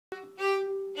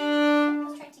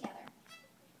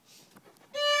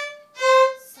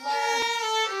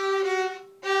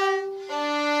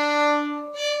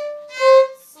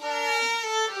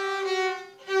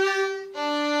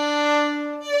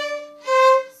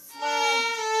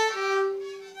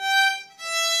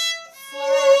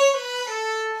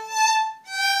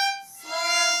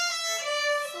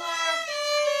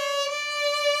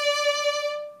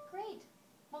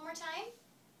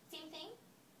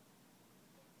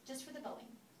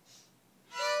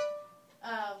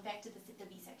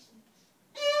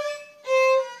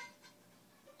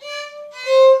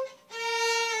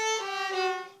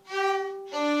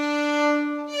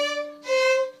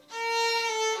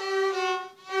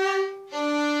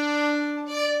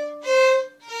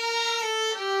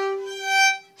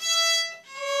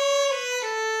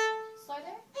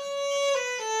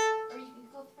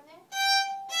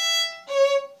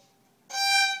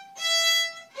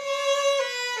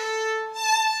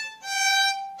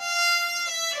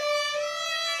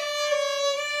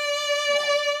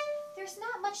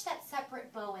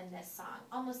song.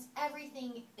 Almost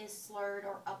everything is slurred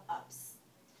or up-ups.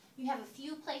 You have a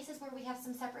few places where we have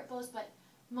some separate bows, but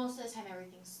most of the time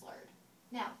everything's slurred.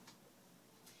 Now,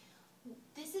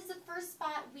 this is the first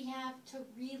spot we have to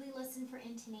really listen for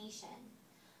intonation.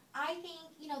 I think,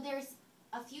 there's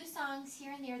a few songs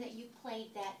here and there that you've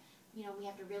played that, we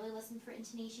have to really listen for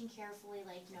intonation carefully,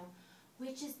 like,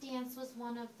 Witch's Dance was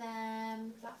one of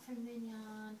them, Got from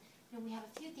Mignon. We have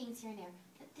a few things here and there.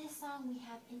 But this song, we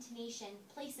have intonation,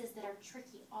 places that are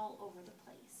tricky all over the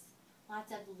place.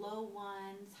 Lots of low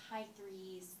ones, high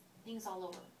threes, things all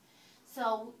over.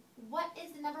 So what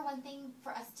is the number one thing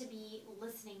for us to be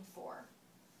listening for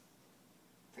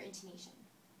intonation?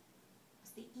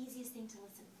 What's the easiest thing to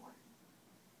listen for?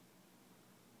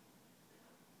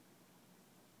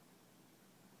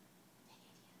 Any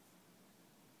ideas?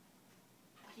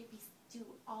 What did we do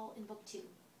all in book 2?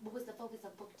 What was the focus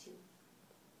of book 2?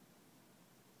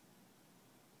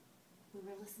 We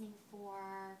were listening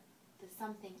for the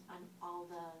something on all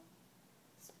the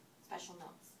special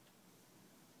notes.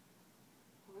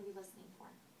 What were we listening for?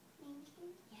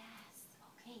 Ringing. Yes,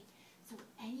 okay. So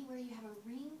anywhere you have a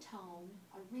ringtone,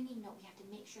 a ringing note, we have to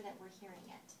make sure that we're hearing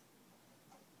it.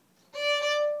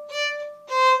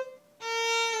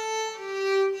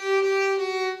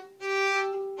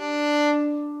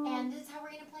 And this is how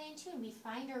we're going to play in tune. We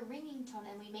find our ringing tone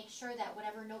and we make sure that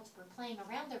whatever notes we're playing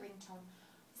around the ringtone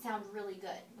sound really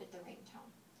good with the ringtone.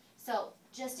 So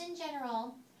just in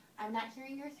general, I'm not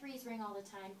hearing your 3s ring all the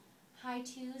time. High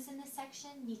 2s in this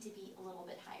section need to be a little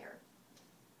bit higher.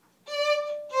 Can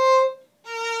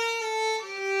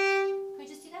we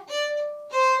just do that?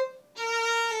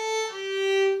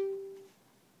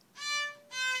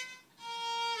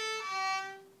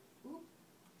 Ooh.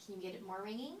 Can you get it more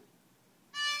ringing?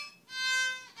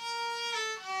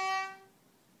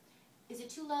 Is it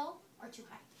too low or too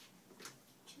high?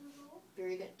 Too low.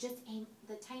 Very good. Just aim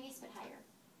the tiniest bit higher.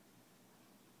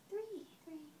 3.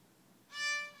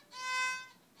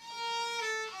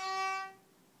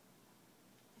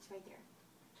 It's right there.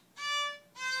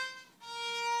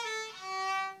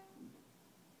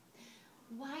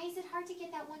 Why is it hard to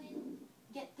get that one in,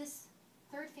 get this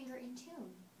 3rd finger in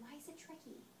tune? Why is it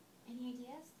tricky? Any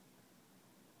ideas?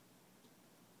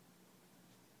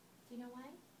 Do you know why?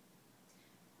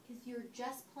 Because you're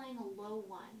just playing a low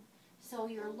 1. So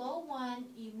your low 1,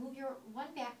 you move your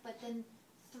 1 back, but then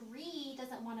 3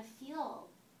 doesn't want to feel,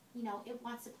 it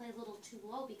wants to play a little too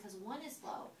low because 1 is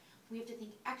low. We have to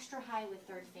think extra high with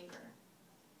 3rd finger.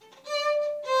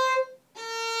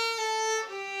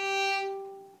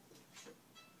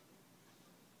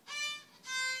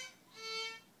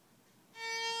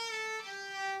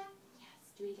 Yes,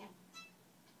 do it again.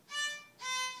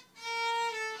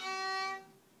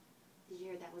 Did you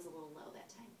hear that was a little low that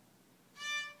time?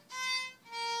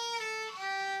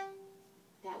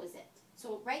 That was it.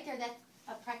 So right there, that's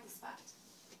a practice spot.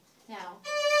 Now,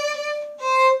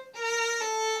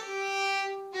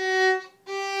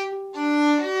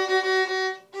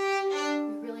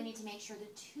 we really need to make sure the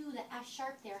 2, the F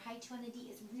sharp there, high 2 on the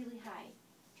D is really high.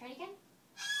 Try it again.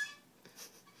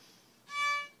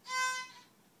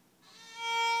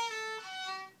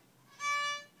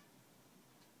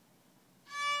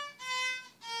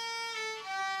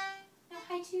 Now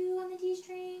high 2 on the D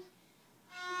string.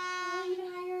 Even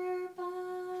higher.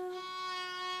 Bum,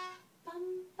 bum,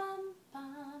 bum,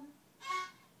 bum.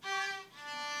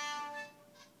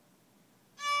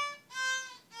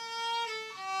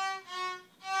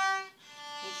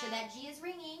 Make sure that G is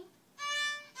ringing.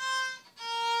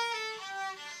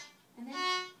 And then,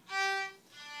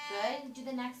 good. Do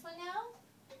the next one now.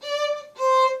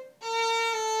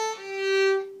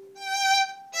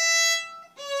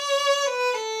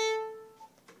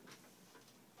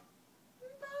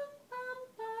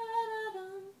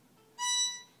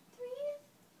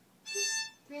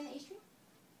 Three on the A string.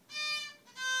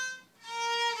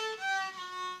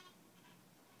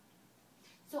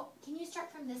 So, can you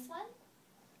start from this one?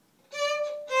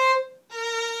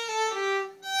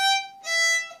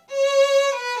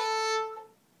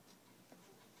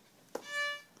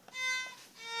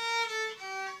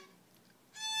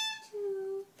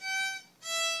 Two.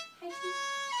 High 2.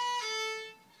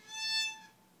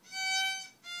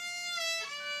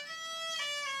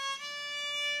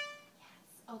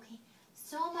 Yes, okay.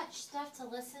 So much stuff to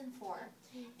listen for.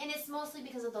 And it's mostly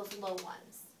because of those low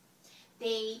ones.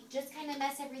 They just kind of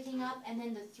mess everything up, and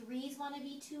then the 3s want to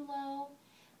be too low,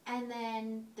 and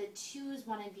then the 2s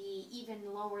want to be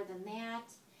even lower than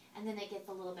that, and then it gets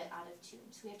a little bit out of tune.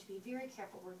 So we have to be very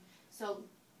careful. So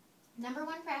number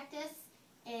 1 practice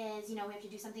is, we have to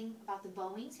do something about the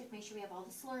bowing, so we have to make sure we have all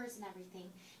the slurs and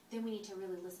everything. Then we need to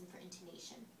really listen for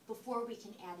intonation before we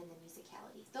can add in the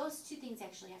musicality. Those two things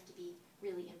actually have to be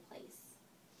really in place.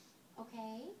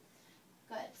 Okay?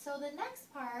 Good. So the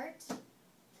next part,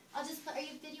 I'll just play. Are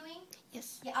you videoing?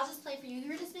 Yes. Yeah, I'll just play for you.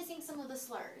 You're just missing some of the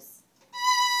slurs.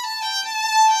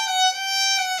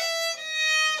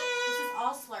 This is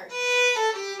all slurred.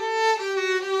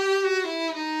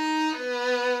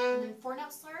 And then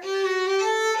 4-note slur.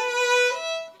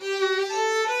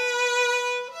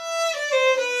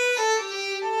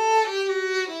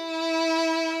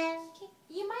 Okay,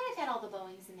 you might have had all the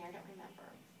bowings in there, I don't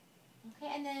remember.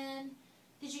 Okay, and then,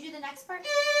 did you do the next part?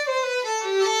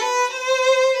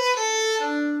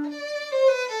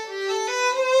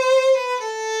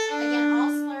 Again, all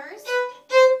slurs.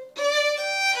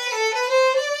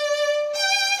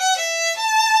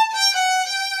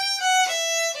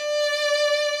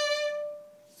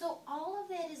 So all of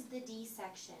that is the D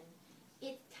section.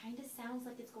 It kind of sounds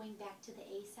like it's going back to the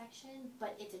A section,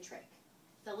 but it's a trick.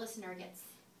 The listener gets,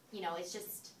 it's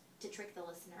just to trick the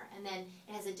listener, and then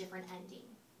it has a different ending.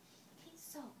 Okay,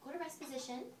 so go to rest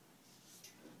position.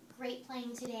 Great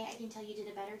playing today. I can tell you did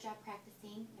a better job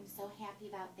practicing. I'm so happy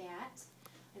about that.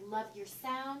 I loved your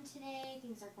sound today.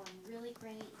 Things are going really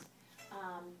great.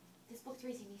 This book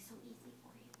 3 is going to be so easy for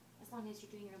you, as long as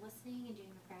you're doing your listening and doing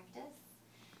your practice.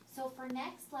 So for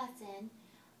next lesson,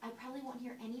 I probably won't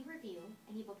hear any review,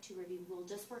 any book 2 review. We'll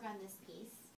just work on this piece.